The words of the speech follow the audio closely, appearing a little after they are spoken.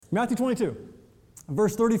Matthew 22,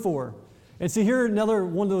 verse 34. And see here another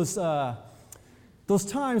one of those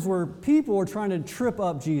times where people are trying to trip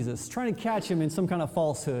up Jesus, trying to catch him in some kind of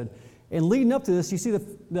falsehood. And leading up to this, you see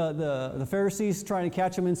the Pharisees trying to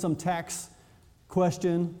catch him in some tax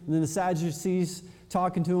question, and then the Sadducees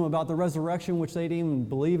talking to him about the resurrection, which they didn't even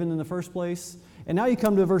believe in the first place. And now you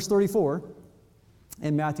come to verse 34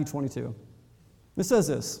 in Matthew 22. It says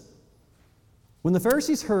this: when the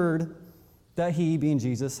Pharisees heard that he, being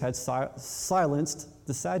Jesus, had silenced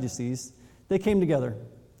the Sadducees, they came together.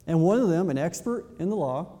 And one of them, an expert in the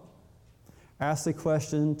law, asked a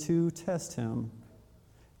question to test him.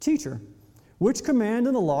 Teacher, which command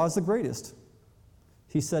in the law is the greatest?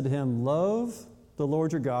 He said to him, love the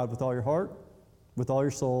Lord your God with all your heart, with all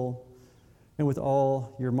your soul, and with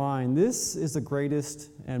all your mind. This is the greatest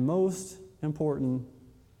and most important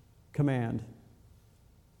command.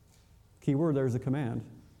 Key word there is a command.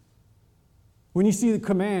 When you see the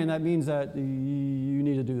command, that means that you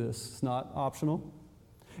need to do this. It's not optional.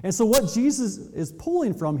 And so what Jesus is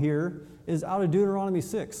pulling from here is out of Deuteronomy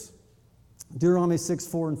 6. Deuteronomy 6,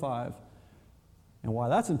 4, and 5. And why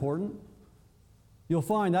that's important, you'll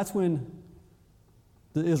find that's when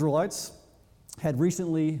the Israelites had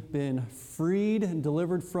recently been freed and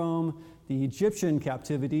delivered from the Egyptian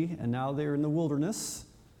captivity, and now they're in the wilderness.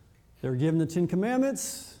 They're given the Ten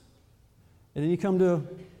Commandments. And then you come to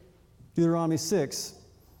Deuteronomy 6,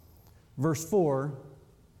 verse 4,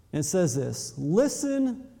 and it says this: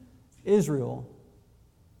 listen, Israel.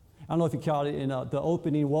 I don't know if you caught it in the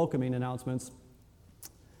opening welcoming announcements.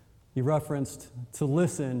 He referenced to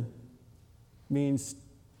listen means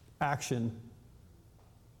action.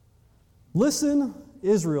 Listen,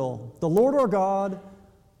 Israel, the Lord our God,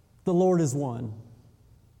 the Lord is one.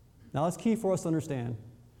 Now that's key for us to understand,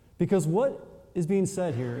 because what is being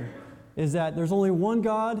said here is that there's only one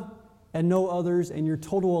God and no others, and your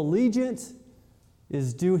total allegiance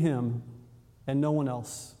is due him and no one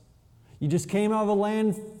else. You just came out of a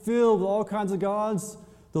land filled with all kinds of gods.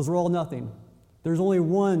 Those are all nothing. There's only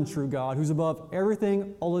one true God who's above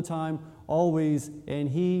everything all the time, always, and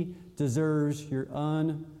he deserves your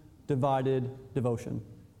undivided devotion.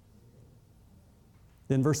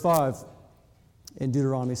 Then verse 5 in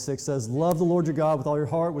Deuteronomy 6 says, love the Lord your God with all your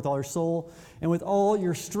heart, with all your soul, and with all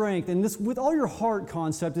your strength. And this with all your heart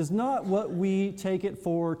concept is not what we take it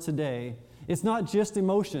for today. It's not just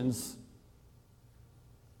emotions.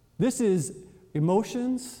 This is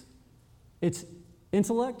emotions, it's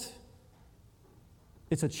intellect,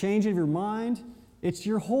 it's a change of your mind, it's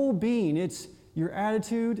your whole being, it's your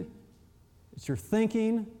attitude, it's your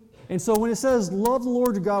thinking. And so when it says, love the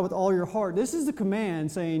Lord your God with all your heart, this is the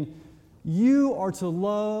command saying, you are to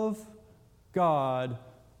love God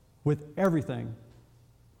with everything,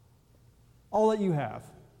 all that you have.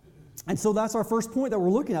 And so that's our first point that we're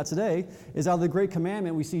looking at today, is out of the great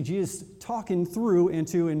commandment we see Jesus talking through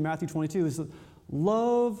into in Matthew 22, is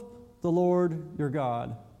love the Lord your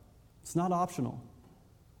God. It's not optional.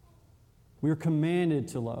 We are commanded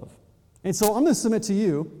to love. And so I'm going to submit to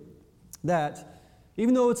you that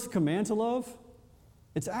even though it's a command to love,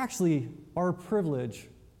 it's actually our privilege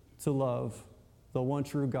to love the one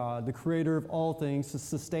true God, the creator of all things, the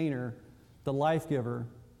sustainer, the life giver.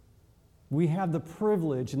 We have the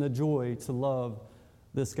privilege and the joy to love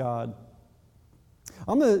this God.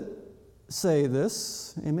 I'm going to say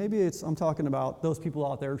this, and maybe I'm talking about those people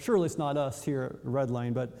out there. Surely it's not us here at Red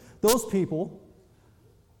Lane, but those people,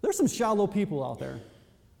 there's some shallow people out there.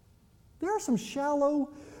 There are some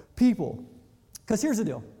shallow people. Because here's the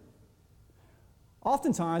deal.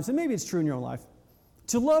 Oftentimes, and maybe it's true in your own life,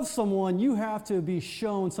 to love someone, you have to be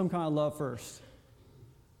shown some kind of love first.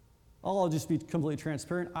 I'll just be completely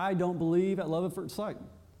transparent. I don't believe at love at first sight.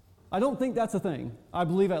 I don't think that's a thing. I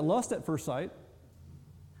believe at lust at first sight.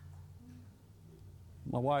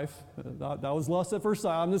 My wife, that was lust at first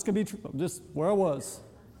sight. I'm just going to be just where I was.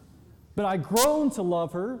 But I grown to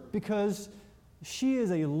love her because she is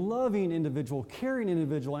a loving individual, caring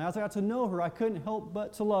individual. And as I got to know her, I couldn't help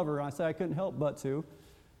but to love her. And I say I couldn't help but to,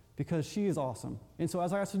 because she is awesome. And so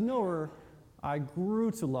as I got to know her, I grew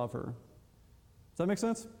to love her. Does that make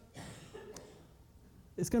sense?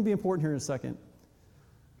 It's going to be important here in a second.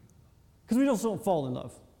 Because we just don't fall in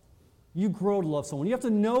love. You grow to love someone. You have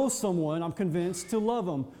to know someone, I'm convinced, to love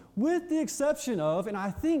them. With the exception of, and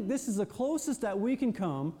I think this is the closest that we can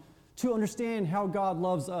come to understand how God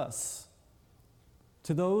loves us.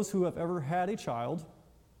 To those who have ever had a child,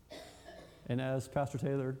 and as Pastor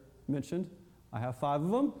Taylor mentioned, I have 5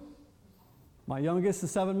 of them. My youngest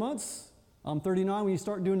is 7 months. I'm 39. When you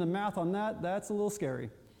start doing the math on that, that's a little scary.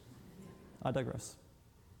 I digress.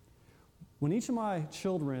 When each of my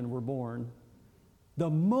children were born, The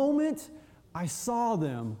moment I saw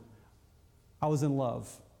them, I was in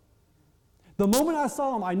love. The moment I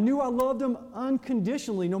saw them, I knew I loved them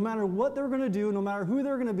unconditionally. No matter what they're going to do, no matter who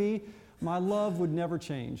they're going to be, my love would never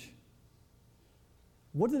change.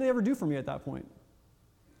 What did they ever do for me at that point?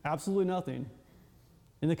 Absolutely nothing.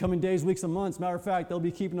 In the coming days, weeks, and months, matter of fact, they'll be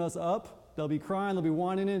keeping us up. They'll be crying. They'll be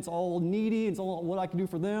whining it. It's all needy. It's all what I can do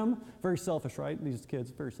for them. Very selfish, right? These kids,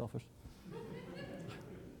 very selfish.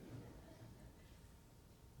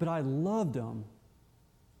 But I loved them.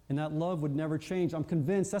 And that love would never change. I'm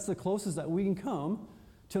convinced that's the closest that we can come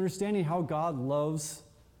to understanding how God loves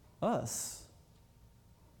us.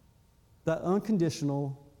 That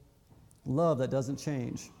unconditional love that doesn't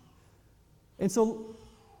change. And so,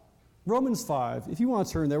 Romans 5, if you want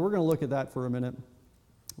to turn there, we're going to look at that for a minute.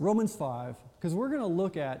 Romans 5, because we're going to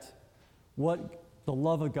look at what the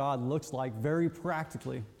love of God looks like very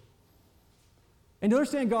practically. And to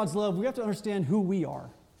understand God's love, we have to understand who we are.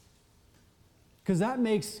 Because that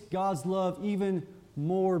makes God's love even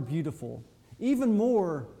more beautiful, even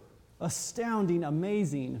more astounding,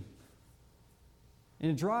 amazing.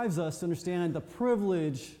 And it drives us to understand the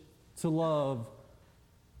privilege to love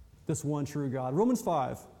this one true God. Romans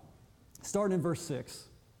 5, starting in verse 6.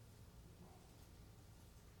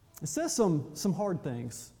 It says some hard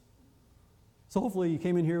things. So hopefully you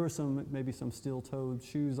came in here with maybe some steel-toed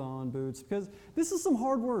shoes on, boots, because this is some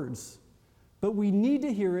hard words. But we need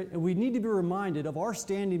to hear it, and we need to be reminded of our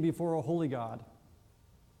standing before a holy God.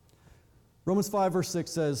 Romans 5, verse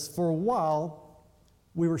 6 says, "For a while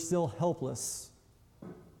we were still helpless.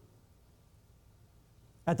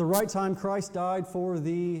 At the right time, Christ died for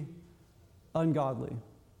the ungodly.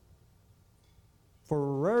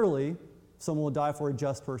 For rarely someone will die for a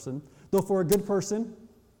just person, though for a good person,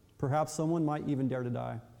 perhaps someone might even dare to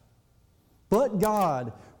die. But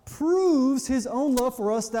God proves His own love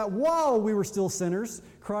for us, that while we were still sinners,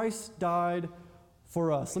 Christ died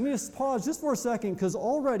for us." Let me just pause just for a second, because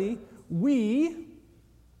already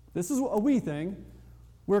this is a we thing,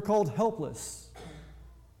 we're called helpless.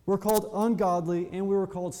 We're called ungodly, and we were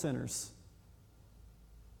called sinners.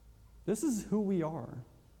 This is who we are.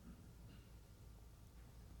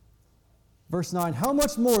 Verse 9, "How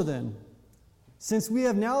much more then, since we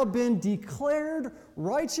have now been declared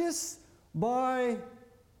righteous by,"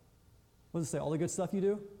 what does it say, all the good stuff you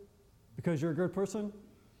do? Because you're a good person?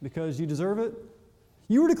 Because you deserve it?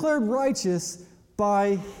 "You were declared righteous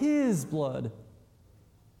by His blood.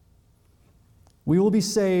 We will be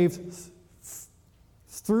saved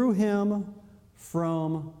through Him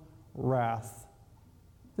from wrath."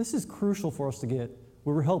 This is crucial for us to get.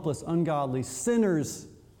 We were helpless, ungodly, sinners.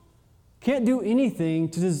 Can't do anything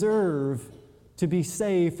to deserve to be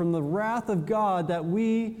saved from the wrath of God that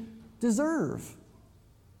we deserve.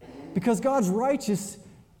 Because God's righteous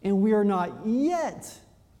and we are not yet.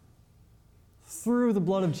 Through the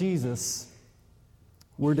blood of Jesus,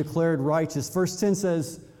 we're declared righteous. Verse 10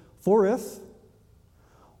 says, "For if,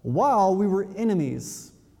 while we were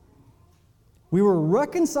enemies, we were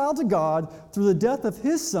reconciled to God through the death of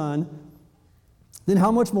His Son, then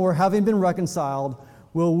how much more, having been reconciled,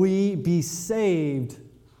 will we be saved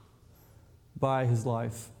by His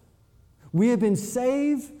life?" We have been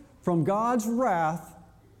saved from God's wrath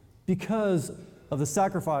because of the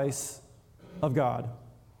sacrifice of God.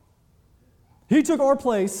 He took our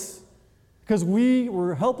place because we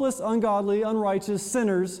were helpless, ungodly, unrighteous,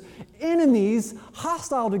 sinners, enemies,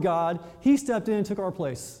 hostile to God. He stepped in and took our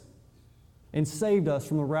place and saved us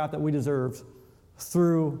from the wrath that we deserved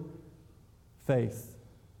through faith.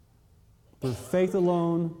 Through faith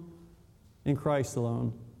alone, in Christ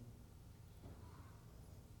alone.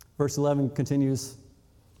 Verse 11 continues,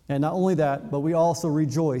 "And not only that, but we also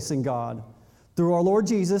rejoice in God through our Lord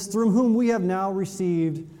Jesus, through whom we have now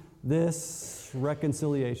received this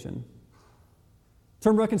reconciliation." The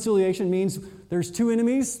term reconciliation means there's two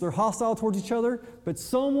enemies, they're hostile towards each other, but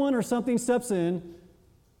someone or something steps in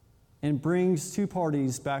and brings two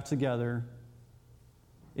parties back together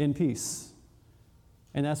in peace.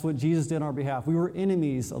 And that's what Jesus did on our behalf. We were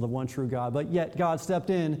enemies of the one true God, but yet God stepped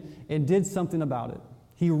in and did something about it.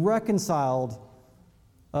 He reconciled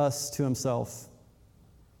us to Himself.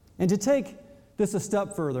 And to take this a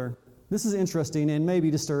step further, this is interesting and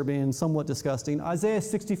maybe disturbing and somewhat disgusting. Isaiah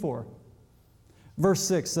 64, verse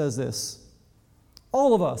 6 says this,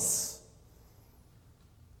 all of us.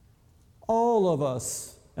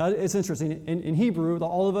 Now, it's interesting. In Hebrew, the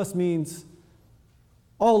all of us means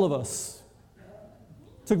all of us.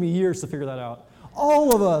 Took me years to figure that out.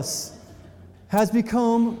 All of us has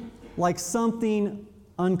become like something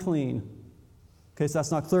unclean. Okay, so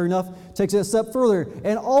that's not clear enough. Takes it a step further.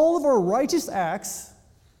 And all of our righteous acts,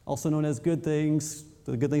 also known as good things,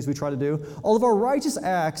 the good things we try to do. All of our righteous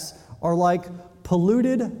acts are like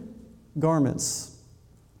polluted garments.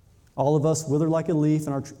 All of us wither like a leaf,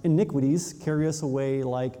 and our iniquities carry us away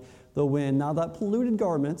like the wind. Now that polluted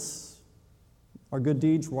garments, our good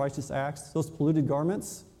deeds, righteous acts, those polluted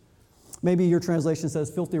garments, maybe your translation says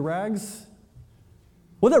filthy rags.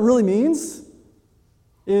 What that really means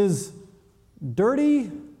is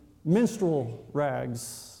dirty menstrual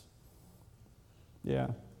rags. Yeah,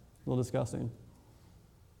 a little disgusting.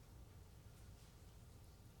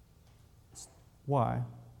 Why?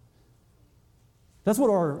 That's what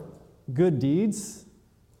our good deeds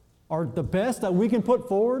are, the best that we can put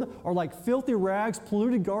forward, are like filthy rags,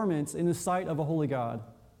 polluted garments in the sight of a holy God.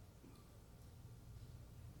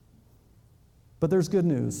 But there's good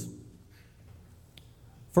news.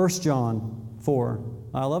 1 John 4.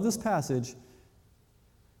 I love this passage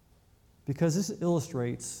because this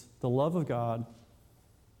illustrates the love of God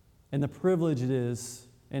and the privilege it is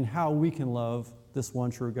and how we can love this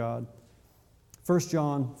one true God. 1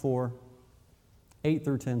 John 4, 8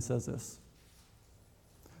 through 10 says this.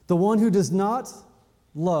 The one who does not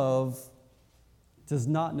love does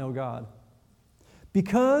not know God,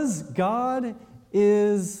 because God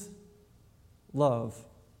is love.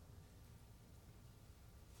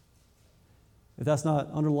 If that's not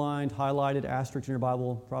underlined, highlighted, asterisk in your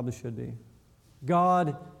Bible, probably should be.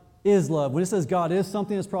 God is love. When it says God is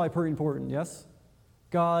something, it's probably pretty important, yes?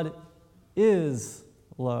 God is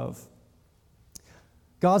love.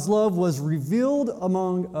 God's love was revealed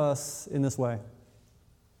among us in this way.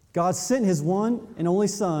 God sent His one and only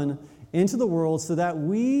Son into the world so that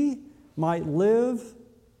we might live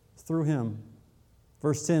through Him.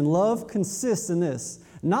 Verse 10, love consists in this,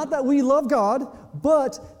 not that we love God,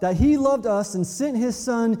 but that He loved us and sent His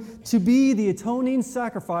Son to be the atoning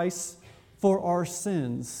sacrifice for our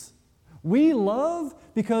sins. We love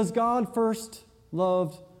because God first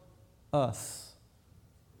loved us.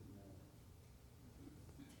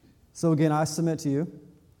 So again, I submit to you,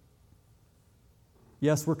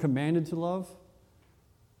 yes, we're commanded to love,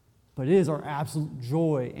 but it is our absolute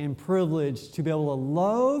joy and privilege to be able to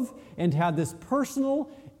love and to have this personal,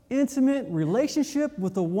 intimate relationship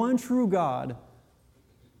with the one true God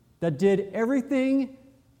that did everything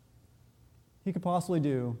He could possibly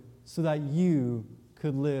do so that you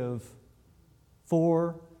could live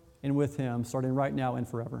for and with Him, starting right now and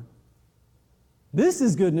forever. This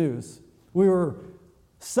is good news. We were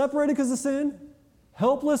separated because of sin,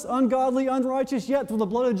 helpless, ungodly, unrighteous, yet through the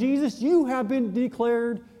blood of Jesus, you have been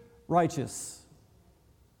declared righteous.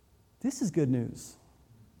 This is good news.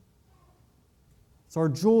 It's our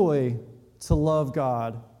joy to love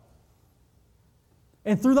God.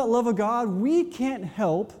 And through that love of God, we can't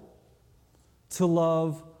help to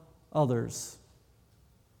love others.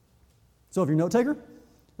 So if you're a note taker,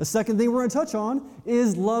 the second thing we're going to touch on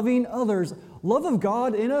is loving others. Love of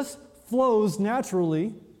God in us flows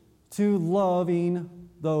naturally to loving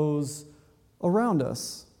those around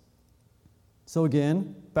us. So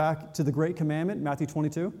again, back to the great commandment, Matthew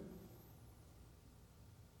 22.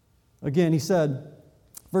 Again, He said,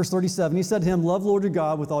 verse 37, He said to him, love Lord your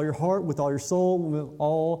God with all your heart, with all your soul, with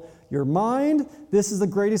all your mind. This is the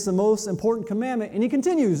greatest and most important commandment. And He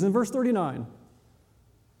continues in verse 39.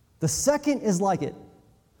 The second is like it.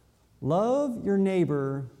 Love your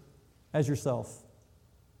neighbor as yourself.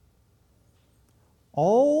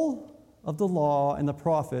 All of the law and the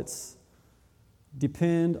prophets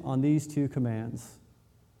depend on these two commands.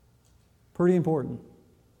 Pretty important.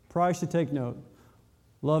 Probably should take note.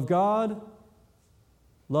 Love God,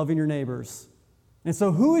 loving your neighbors. And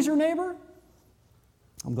so who is your neighbor?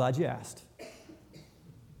 I'm glad you asked.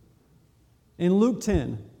 In Luke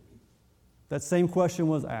 10, that same question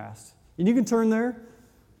was asked. And you can turn there.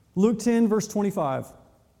 Luke 10, verse 25.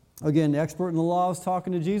 Again, the expert in the law is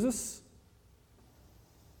talking to Jesus.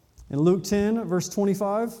 In Luke 10, verse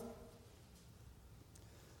 25,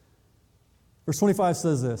 verse 25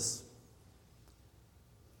 says this.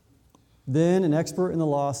 Then an expert in the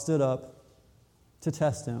law stood up to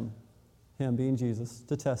test him being Jesus,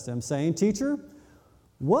 to test him, saying, Teacher,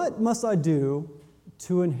 what must I do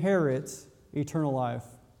to inherit eternal life?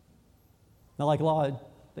 Now, like a lot of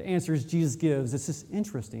the answers Jesus gives, it's just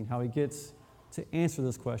interesting how He gets to answer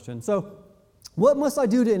this question. So, what must I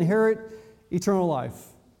do to inherit eternal life?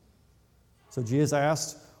 So Jesus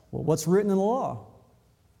asked, well, what's written in the law?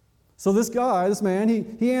 So this man,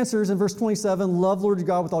 he answers in verse 27, love Lord your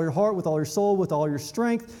God with all your heart, with all your soul, with all your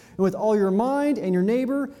strength, and with all your mind, and your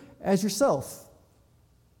neighbor as yourself.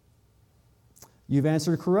 You've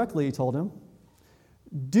answered correctly, He told him.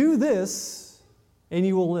 Do this, and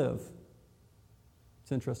you will live.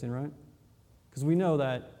 It's interesting, right? Because we know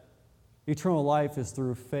that eternal life is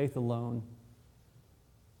through faith alone.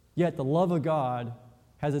 Yet the love of God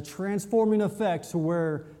has a transforming effect to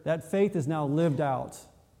where that faith is now lived out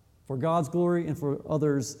for God's glory and for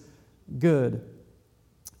others' good.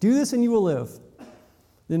 Do this and you will live.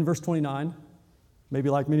 Then verse 29, maybe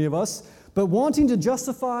like many of us, but wanting to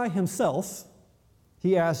justify himself,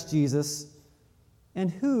 he asked Jesus, "And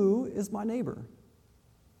who is my neighbor?"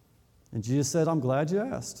 And Jesus said, "I'm glad you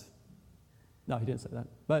asked." No, he didn't say that,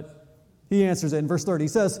 but he answers it in verse 30. He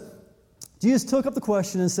says, Jesus took up the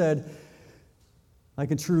question and said, like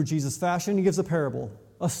in true Jesus fashion, he gives a parable,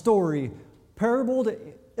 a story, parable to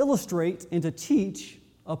illustrate and to teach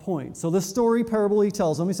a point. So this story parable he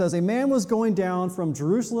tells them, he says, a man was going down from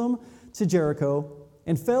Jerusalem to Jericho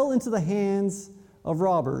and fell into the hands of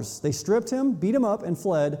robbers. They stripped him, beat him up, and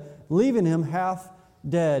fled, leaving him half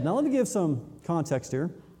dead. Now let me give some context here.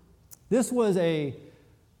 This was a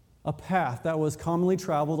path that was commonly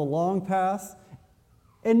traveled, a long path,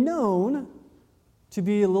 and known to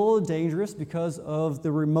be a little dangerous because of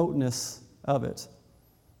the remoteness of it.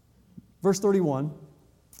 Verse 31,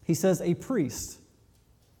 he says, a priest.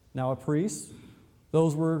 Now a priest,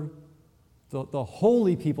 those were the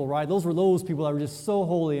holy people, right? Those were those people that were just so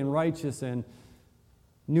holy and righteous and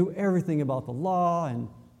knew everything about the law, and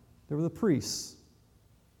they were the priests.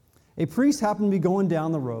 A priest happened to be going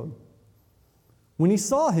down the road. When he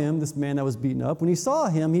saw him, this man that was beaten up, when he saw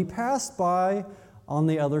him, he passed by on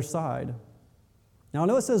the other side. Now, I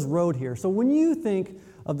know it says road here. So when you think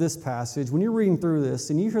of this passage, when you're reading through this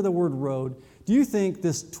and you hear the word road, do you think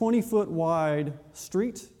this 20-foot wide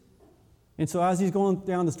street? And so as he's going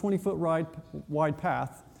down this 20-foot wide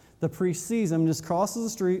path, the priest sees him, just crosses the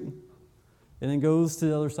street, and then goes to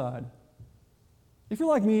the other side. If you're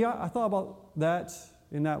like me, I thought about that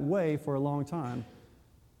in that way for a long time.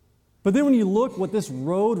 But then when you look what this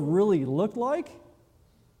road really looked like,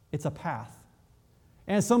 it's a path.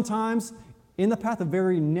 And sometimes in the path, a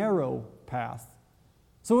very narrow path.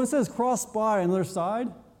 So when it says cross by on the other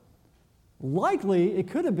side, likely it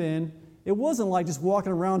could have been, it wasn't like just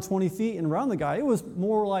walking around 20 feet and around the guy. It was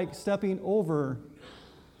more like stepping over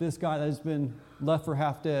this guy that has been left for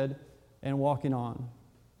half dead and walking on.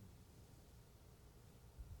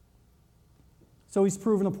 So he's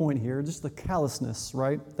proven a point here, just the callousness,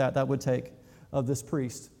 right, that would take of this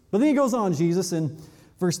priest. But then he goes on, Jesus, in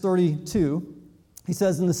verse 32, he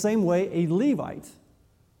says, in the same way, a Levite.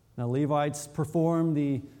 Now, Levites perform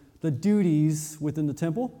the duties within the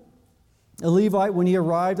temple. A Levite, when he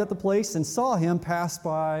arrived at the place and saw him, passed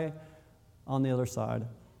by on the other side.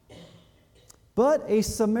 But a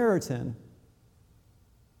Samaritan.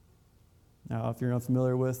 Now, if you're not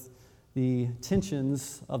familiar with the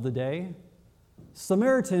tensions of the day,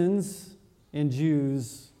 Samaritans and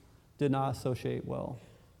Jews did not associate well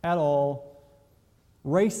at all.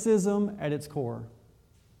 Racism at its core.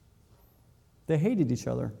 They hated each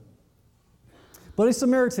other. But a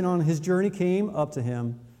Samaritan on his journey came up to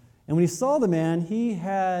him, and when he saw the man, he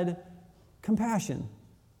had compassion.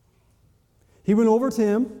 He went over to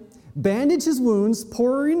him, bandaged his wounds,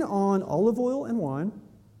 pouring on olive oil and wine.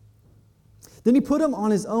 Then he put him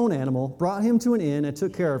on his own animal, brought him to an inn, and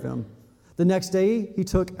took care of him. The next day he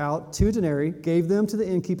took out 2 denarii, gave them to the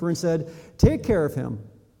innkeeper, and said, "Take care of him.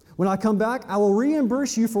 When I come back, I will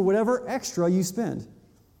reimburse you for whatever extra you spend."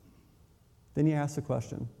 Then he asks a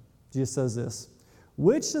question. Jesus says this,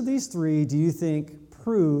 "Which of these 3 do you think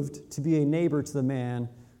proved to be a neighbor to the man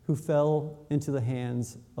who fell into the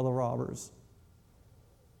hands of the robbers?"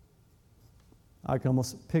 I can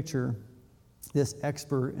almost picture this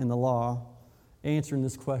expert in the law answering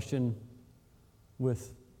this question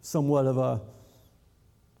with somewhat of a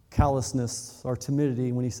callousness or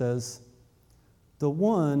timidity when he says, "The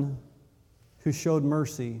one who showed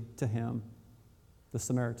mercy to him, the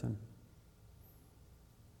Samaritan."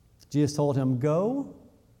 Jesus told him, "Go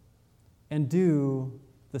and do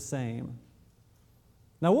the same."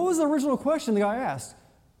 Now, what was the original question the guy asked?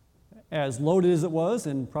 As loaded as it was,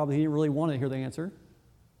 and probably he didn't really want to hear the answer.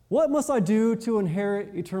 What must I do to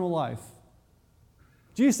inherit eternal life?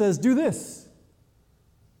 Jesus says, do this.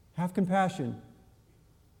 Have compassion.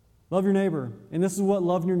 Love your neighbor. And this is what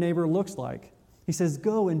loving your neighbor looks like. He says,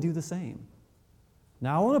 go and do the same.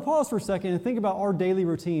 Now, I want to pause for a second and think about our daily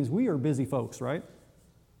routines. We are busy folks, right?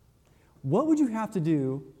 What would you have to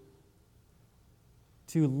do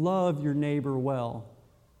to love your neighbor well?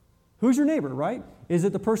 Who's your neighbor, right? Is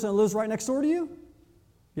it the person that lives right next door to you?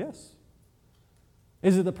 Yes.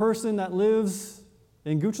 Is it the person that lives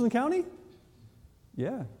in Goochland County?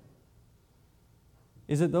 Yeah.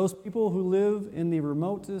 Is it those people who live in the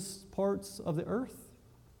remotest parts of the earth?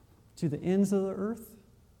 To the ends of the earth?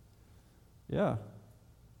 Yeah.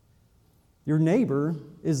 Your neighbor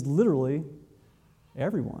is literally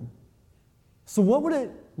everyone. So what would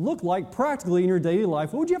it look like practically in your daily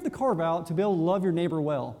life? What would you have to carve out to be able to love your neighbor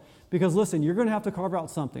well? Because listen, you're going to have to carve out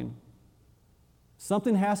something.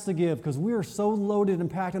 Something has to give because we are so loaded and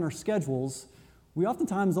packed in our schedules, we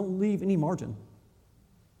oftentimes don't leave any margin.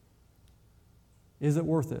 Is it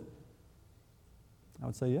worth it? I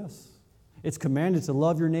would say yes. It's commanded to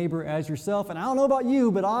love your neighbor as yourself. And I don't know about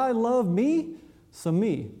you, but I love me some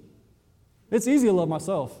me. It's easy to love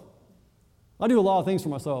myself. I do a lot of things for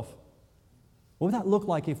myself. What would that look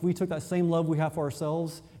like if we took that same love we have for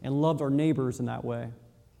ourselves and loved our neighbors in that way?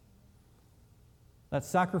 That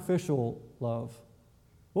sacrificial love.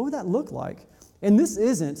 What would that look like? And this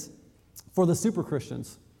isn't for the super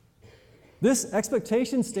Christians. This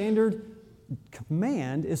expectation, standard,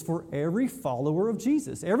 command is for every follower of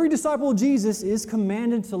Jesus. Every disciple of Jesus is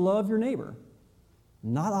commanded to love your neighbor.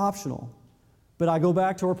 Not optional. But I go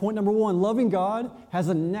back to our point number one. Loving God has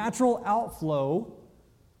a natural outflow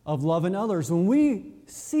of loving others. When we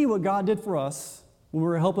see what God did for us, when we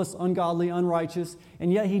were helpless, ungodly, unrighteous,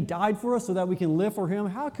 and yet He died for us so that we can live for Him,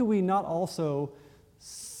 how could we not also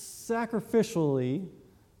sacrificially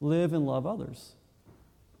live and love others?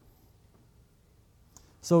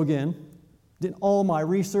 So again, did all my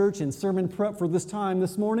research and sermon prep for this time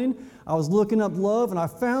this morning, I was looking up love and I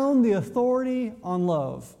found the authority on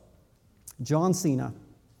love. John Cena.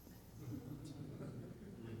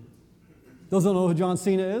 Those don't know who John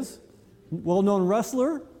Cena is? Well-known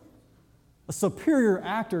wrestler, a superior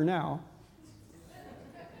actor now.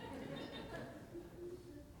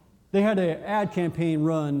 They had an ad campaign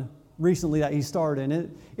run recently that he starred in.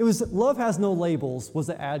 It was Love Has No Labels was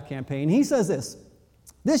the ad campaign. He says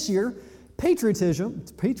this year,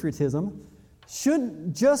 patriotism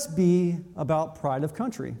shouldn't just be about pride of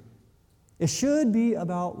country. It should be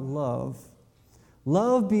about love.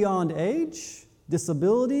 Love beyond age,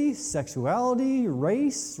 disability, sexuality,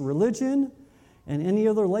 race, religion, and any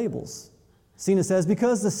other labels. Cena says,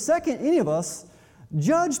 because the second any of us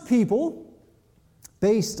judge people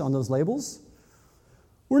based on those labels,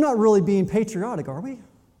 we're not really being patriotic, are we?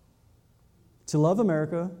 To love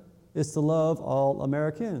America is to love all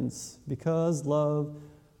Americans because love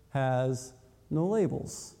has no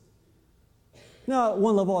labels. Now, at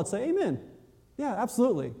one level, I'd say, amen. Yeah,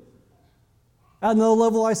 absolutely. At another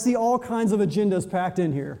level, I see all kinds of agendas packed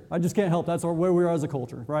in here. I just can't help. That's where we are as a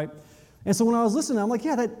culture, right? And so when I was listening, I'm like,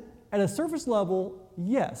 yeah, that at a surface level,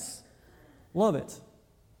 yes, love it.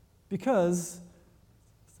 Because,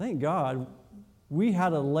 thank God, we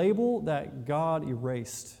had a label that God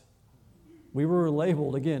erased. We were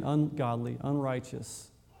labeled, again, ungodly, unrighteous,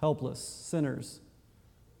 helpless, sinners.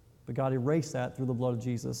 But God erased that through the blood of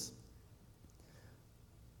Jesus.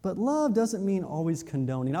 But love doesn't mean always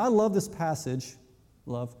condoning. I love this passage,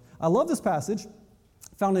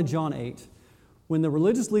 found in John 8, when the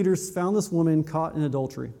religious leaders found this woman caught in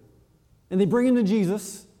adultery. And they bring her to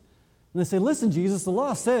Jesus, and they say, listen, Jesus, the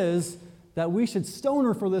law says that we should stone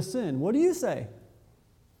her for this sin. What do you say?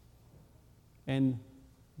 And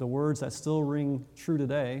the words that still ring true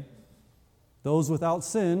today, those without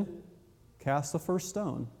sin, cast the first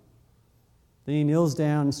stone. Then he kneels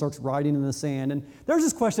down and starts writing in the sand. And there's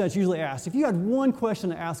this question that's usually asked. If you had one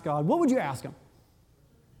question to ask God, what would you ask Him?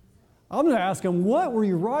 I'm going to ask Him, what were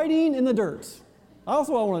you writing in the dirt? That's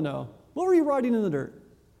what I want to know. What were you writing in the dirt?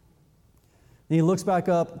 And he looks back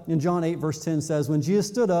up in John 8, verse 10 says, when Jesus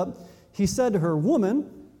stood up, He said to her,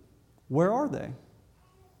 woman, where are they?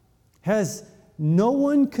 Has no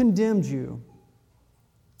one condemned you?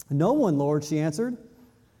 No one, Lord, she answered.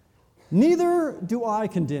 Neither do I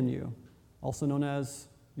condemn you. Also known as,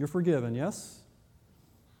 you're forgiven, yes?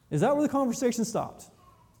 Is that where the conversation stopped?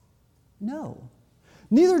 No.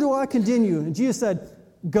 Neither do I condemn you. And Jesus said,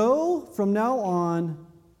 go from now on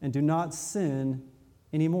and do not sin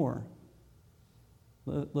anymore.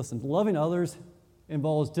 Listen, loving others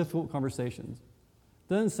involves difficult conversations.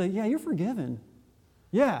 It doesn't say, yeah, you're forgiven.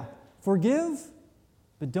 Yeah, forgive,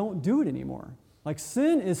 but don't do it anymore. Like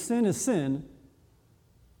sin is sin is sin.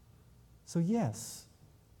 So yes,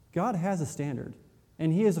 God has a standard,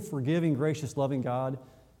 and He is a forgiving, gracious, loving God.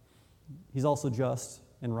 He's also just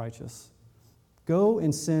and righteous. Go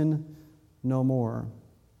and sin no more.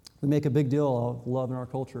 We make a big deal of love in our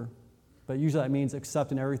culture, but usually that means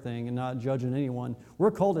accepting everything and not judging anyone.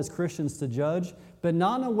 We're called as Christians to judge, but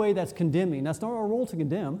not in a way that's condemning. That's not our role to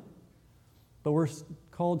condemn, but we're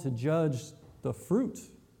called to judge the fruit,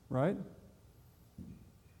 right?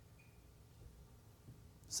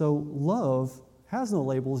 So love has no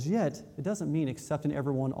labels, yet it doesn't mean accepting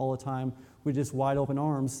everyone all the time with just wide open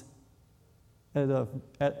arms at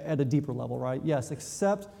a deeper level, right? Yes,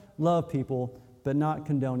 accept love people, but not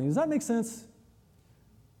condoning. Does that make sense?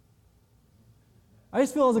 I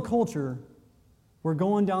just feel as a culture, we're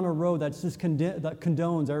going down a road that's just that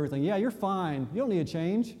condones everything. Yeah, you're fine. You don't need to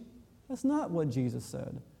change. That's not what Jesus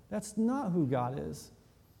said. That's not who God is.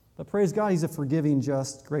 But praise God, He's a forgiving,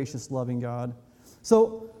 just, gracious, loving God.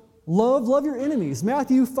 So, love your enemies.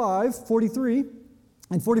 Matthew 5:43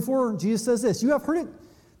 and 44, Jesus says this, "You have heard it,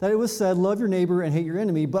 that it was said, love your neighbor and hate your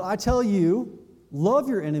enemy. But I tell you, love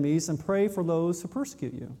your enemies and pray for those who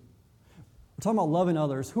persecute you." We're talking about loving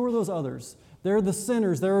others. Who are those others? They're the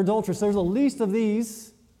sinners. They're adulterers. There's a least of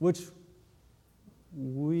these, which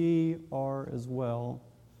we are as well.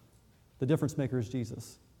 The difference maker is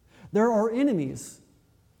Jesus. There are enemies.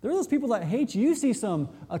 There are those people that hate you. You see some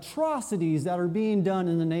atrocities that are being done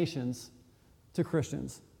in the nations to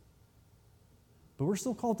Christians. But we're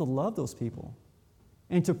still called to love those people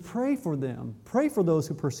and to pray for them. Pray for those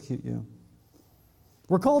who persecute you.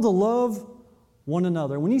 We're called to love one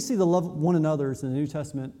another. When you see the love one another's in the New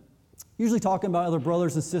Testament, usually talking about other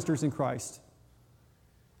brothers and sisters in Christ.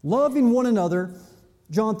 Loving one another,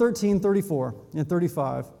 John 13:34 and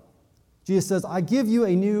 35. Jesus says, "I give you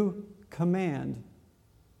a new command,"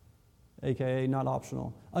 aka not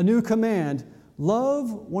optional. A new command,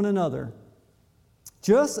 love one another.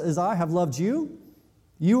 Just as I have loved you,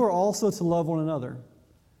 you are also to love one another.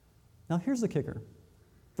 Now here's the kicker.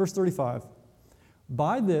 Verse 35.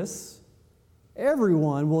 "By this,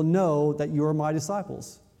 everyone will know that you are my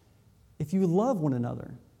disciples, if you love one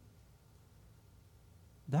another."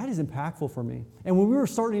 That is impactful for me. And when we were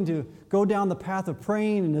starting to go down the path of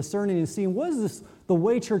praying and discerning and seeing what does this the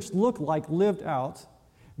way church look like lived out,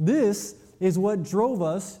 this is what drove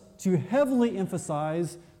us to heavily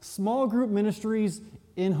emphasize small group ministries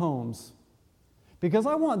in homes. Because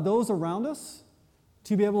I want those around us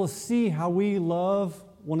to be able to see how we love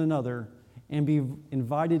one another and be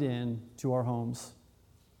invited in to our homes.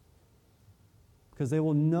 Because they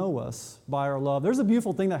will know us by our love. There's a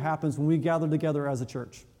beautiful thing that happens when we gather together as a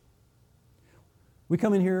church. We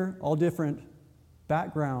come in here, all different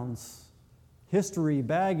backgrounds, history,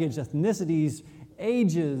 baggage, ethnicities,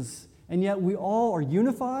 ages, and yet we all are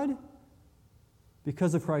unified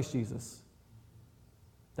because of Christ Jesus.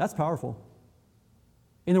 That's powerful.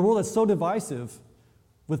 In a world that's so divisive,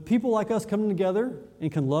 with people like us coming together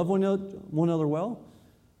and can love one another well,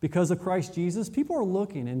 because of Christ Jesus, people are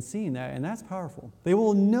looking and seeing that, and that's powerful. They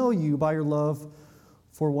will know you by your love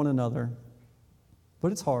for one another.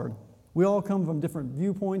 But it's hard. We all come from different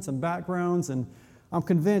viewpoints and backgrounds, and I'm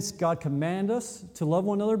convinced God commanded us to love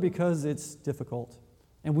one another because it's difficult.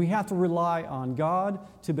 And we have to rely on God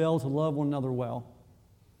to be able to love one another well.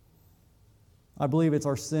 I believe it's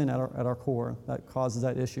our sin at our core that causes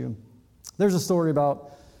that issue. There's a story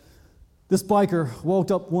about this biker woke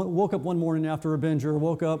up one morning after a binger,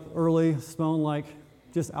 woke up early, smelling like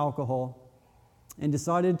just alcohol, and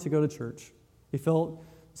decided to go to church. He felt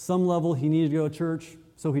some level he needed to go to church,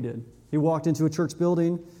 so he did. He walked into a church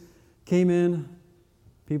building, came in,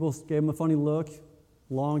 people gave him a funny look,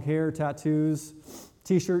 long hair, tattoos,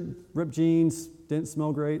 t-shirt, ripped jeans, didn't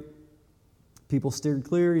smell great. People steered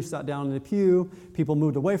clear, he sat down in the pew, people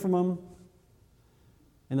moved away from him,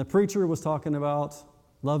 and the preacher was talking about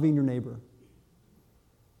loving your neighbor.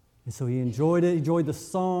 And so he enjoyed it. He enjoyed the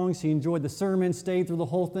songs. He enjoyed the sermon, stayed through the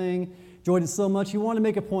whole thing, enjoyed it so much he wanted to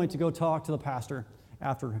make a point to go talk to the pastor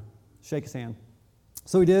after, shake his hand.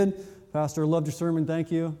 So he did. "Pastor, loved your sermon,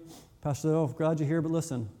 thank you." Pastor said, "Oh, glad you're here, but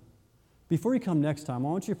listen, before you come next time, I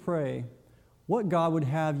want you to pray what God would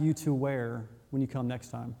have you to wear when you come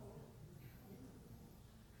next time."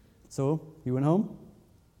 So he went home.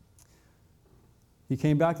 He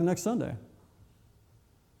came back the next Sunday,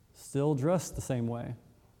 still dressed the same way,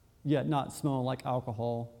 yet not smelling like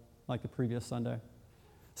alcohol like the previous Sunday.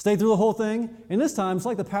 Stayed through the whole thing, and this time it's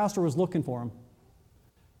like the pastor was looking for him.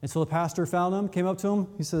 And so the pastor found him, came up to him.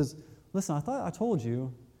 He says, "Listen, I thought I told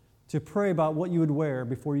you to pray about what you would wear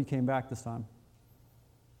before you came back this time."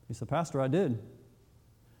 He said, "Pastor, I did."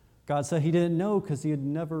 God said he didn't know because he had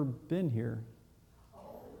never been here.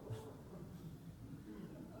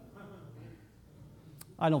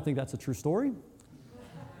 I don't think that's a true story,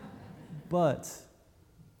 but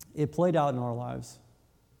it played out in our lives.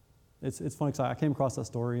 It's funny because I came across that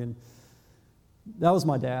story, and that was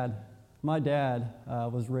my dad. My dad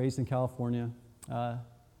was raised in California,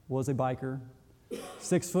 was a biker,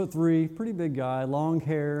 6'3", pretty big guy, long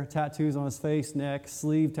hair, tattoos on his face, neck,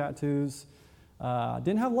 sleeve tattoos.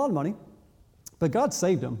 Didn't have a lot of money, but God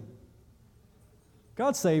saved him.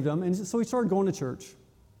 God saved him, and so he started going to church,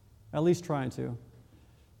 at least trying to.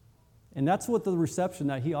 And that's what the reception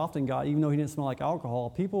that he often got, even though he didn't smell like alcohol,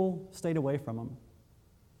 people stayed away from him.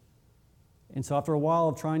 And so after a while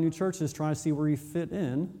of trying new churches, trying to see where he fit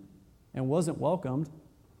in and wasn't welcomed,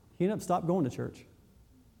 he ended up stopped going to church.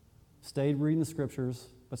 Stayed reading the scriptures,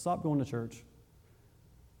 but stopped going to church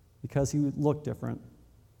because he looked different.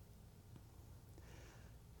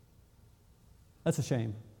 That's a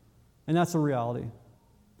shame. And that's a reality.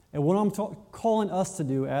 And what I'm calling us to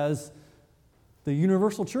do as the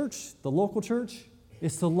universal church, the local church,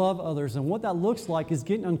 is to love others. And what that looks like is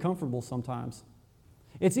getting uncomfortable sometimes.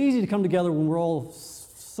 It's easy to come together when we're all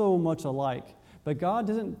so much alike. But God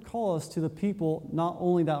doesn't call us to the people not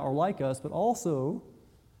only that are like us, but also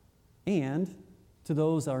and to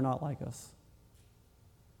those that are not like us.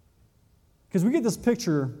 Because we get this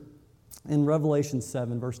picture in Revelation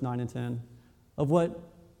 7, verse 9 and 10, of what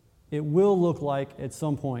it will look like at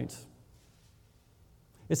some point.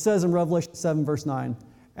 It says in Revelation 7, verse 9,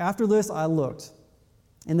 "After this I looked,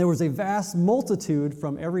 and there was a vast multitude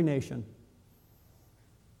from every nation,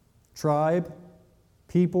 tribe,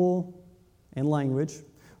 people, and language,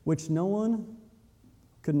 which no one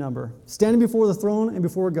could number. Standing before the throne and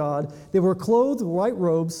before God, they were clothed with white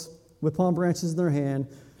robes with palm branches in their hand,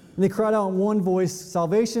 and they cried out in one voice,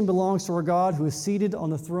 'Salvation belongs to our God who is seated on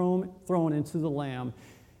the throne and to the Lamb.'"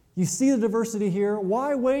 You see the diversity here.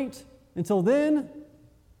 Why wait until then?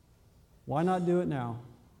 Why not do it now?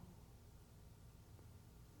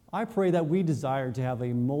 I pray that we desire to have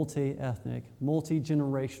a multi-ethnic,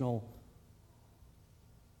 multi-generational,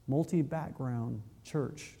 multi-background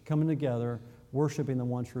church coming together, worshiping the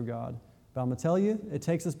one true God. But I'm going to tell you, it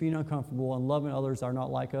takes us being uncomfortable and loving others that are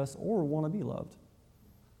not like us or want to be loved.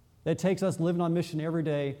 It takes us living on mission every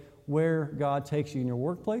day where God takes you in your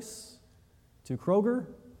workplace, to Kroger.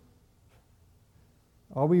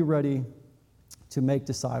 Are we ready to make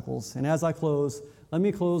disciples? And as I close, let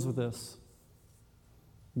me close with this.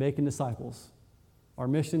 Making disciples. Our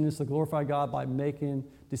mission is to glorify God by making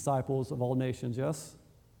disciples of all nations, yes?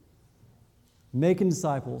 Making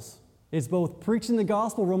disciples. It's both preaching the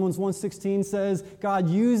gospel. Romans 1:16 says God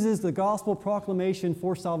uses the gospel proclamation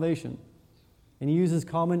for salvation. And he uses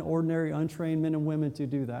common, ordinary, untrained men and women to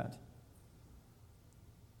do that.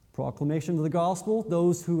 Proclamation of the gospel,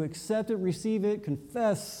 those who accept it, receive it,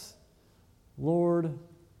 confess Lord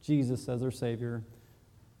Jesus as their Savior,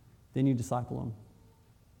 then you disciple them.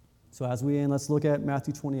 So as we end, let's look at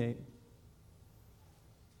Matthew 28.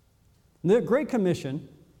 The Great Commission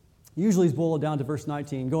usually is boiled down to verse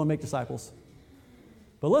 19, go and make disciples.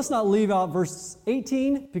 But let's not leave out verse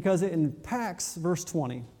 18 because it impacts verse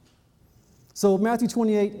 20. So Matthew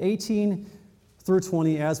 28, 18 through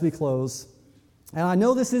 20 as we close. And I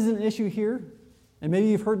know this isn't an issue here, and maybe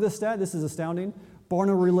you've heard this stat. This is astounding.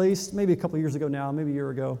 Barna released, maybe a couple years ago now, maybe a year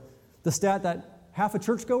ago, the stat that half of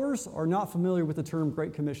churchgoers are not familiar with the term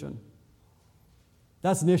Great Commission.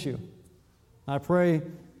 That's an issue. I pray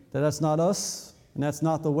that that's not us, and that's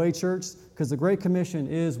not the way church, because the Great Commission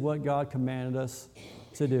is what God commanded us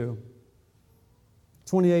to do.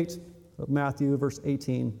 28 of Matthew, verse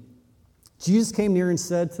 18. Jesus came near and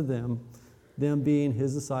said to them being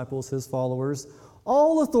his disciples, his followers,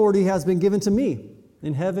 "All authority has been given to me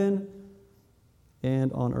in heaven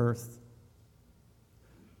and on earth.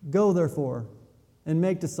 Go, therefore, and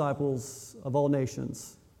make disciples of all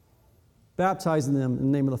nations, baptizing them in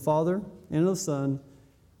the name of the Father, and of the Son,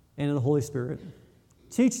 and of the Holy Spirit,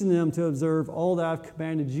 teaching them to observe all that I've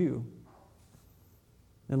commanded you.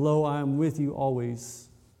 And lo, I am with you always,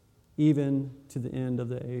 even to the end of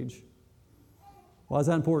the age." Why is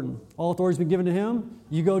that important? All authority has been given to him.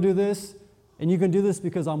 You go do this, and you can do this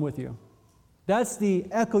because I'm with you. That's the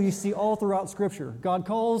echo you see all throughout Scripture. God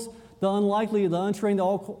calls the unlikely, the untrained,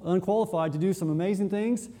 the unqualified to do some amazing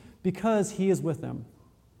things because he is with them.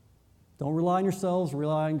 Don't rely on yourselves,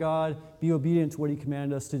 rely on God. Be obedient to what he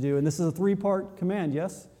commanded us to do. And this is a 3-part command,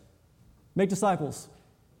 yes? Make disciples.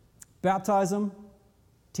 Baptize them.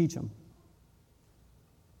 Teach them.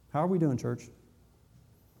 How are we doing, church?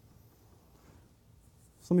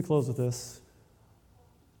 So let me close with this.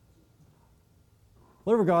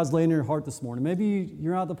 Whatever God's laying in your heart this morning, maybe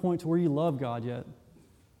you're not at the point to where you love God yet.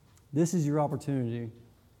 This is your opportunity.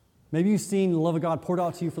 Maybe you've seen the love of God poured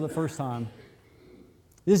out to you for the first time.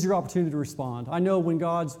 This is your opportunity to respond. I know when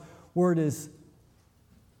God's word is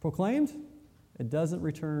proclaimed, it doesn't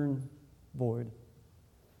return void.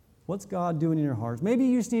 What's God doing in your hearts? Maybe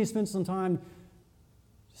you just need to spend some time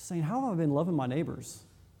just saying, how have I been loving my neighbors?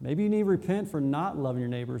 Maybe you need to repent for not loving your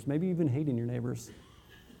neighbors, maybe even hating your neighbors.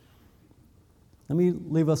 Let me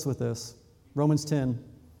leave us with this. Romans 10,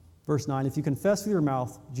 verse 9. If you confess with your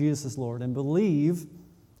mouth Jesus is Lord and believe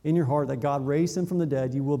in your heart that God raised him from the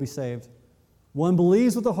dead, you will be saved. One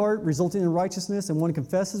believes with the heart, resulting in righteousness, and one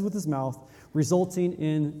confesses with his mouth, resulting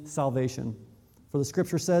in salvation. For the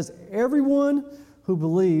Scripture says, everyone who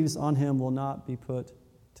believes on him will not be put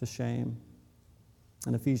to shame.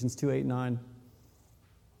 In Ephesians 2:8-9,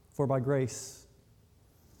 for by grace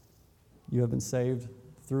you have been saved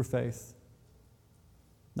through faith.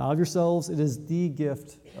 Not of yourselves, it is the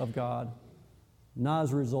gift of God, not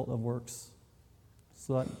as a result of works,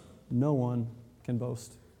 so that no one can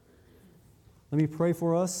boast. Let me pray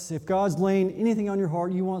for us. If God's laying anything on your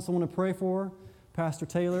heart you want someone to pray for, Pastor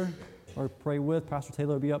Taylor, or pray with, Pastor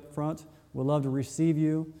Taylor will be up front. We'd love to receive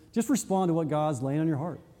you. Just respond to what God's laying on your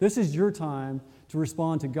heart. This is your time to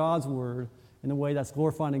respond to God's word in a way that's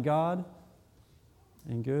glorifying to God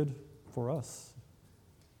and good for us.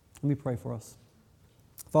 Let me pray for us.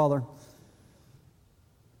 Father,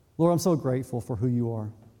 Lord, I'm so grateful for who you are.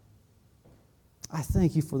 I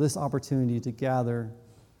thank you for this opportunity to gather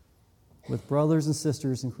with brothers and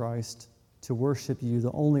sisters in Christ to worship you,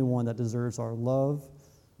 the only one that deserves our love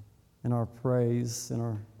and our praise and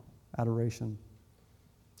our adoration.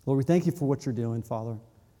 Lord, we thank you for what you're doing, Father.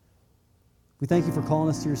 We thank you for calling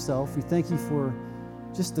us to yourself. We thank you for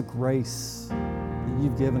just the grace that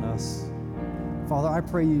you've given us. Father, I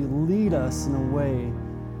pray you lead us in a way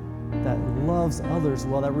that loves others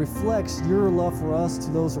well, that reflects your love for us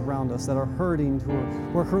to those around us that are hurting,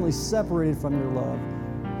 who are currently separated from your love,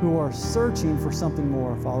 who are searching for something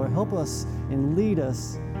more. Father, help us and lead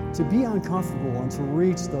us to be uncomfortable and to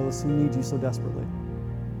reach those who need you so desperately.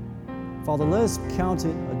 Father, let us count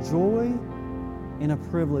it a joy and a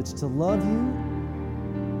privilege to love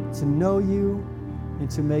you, to know you, and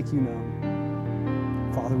to make you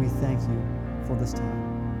known. Father, we thank you for this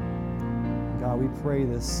time. God, we pray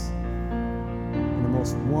this in the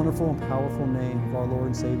most wonderful and powerful name of our Lord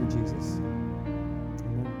and Savior Jesus.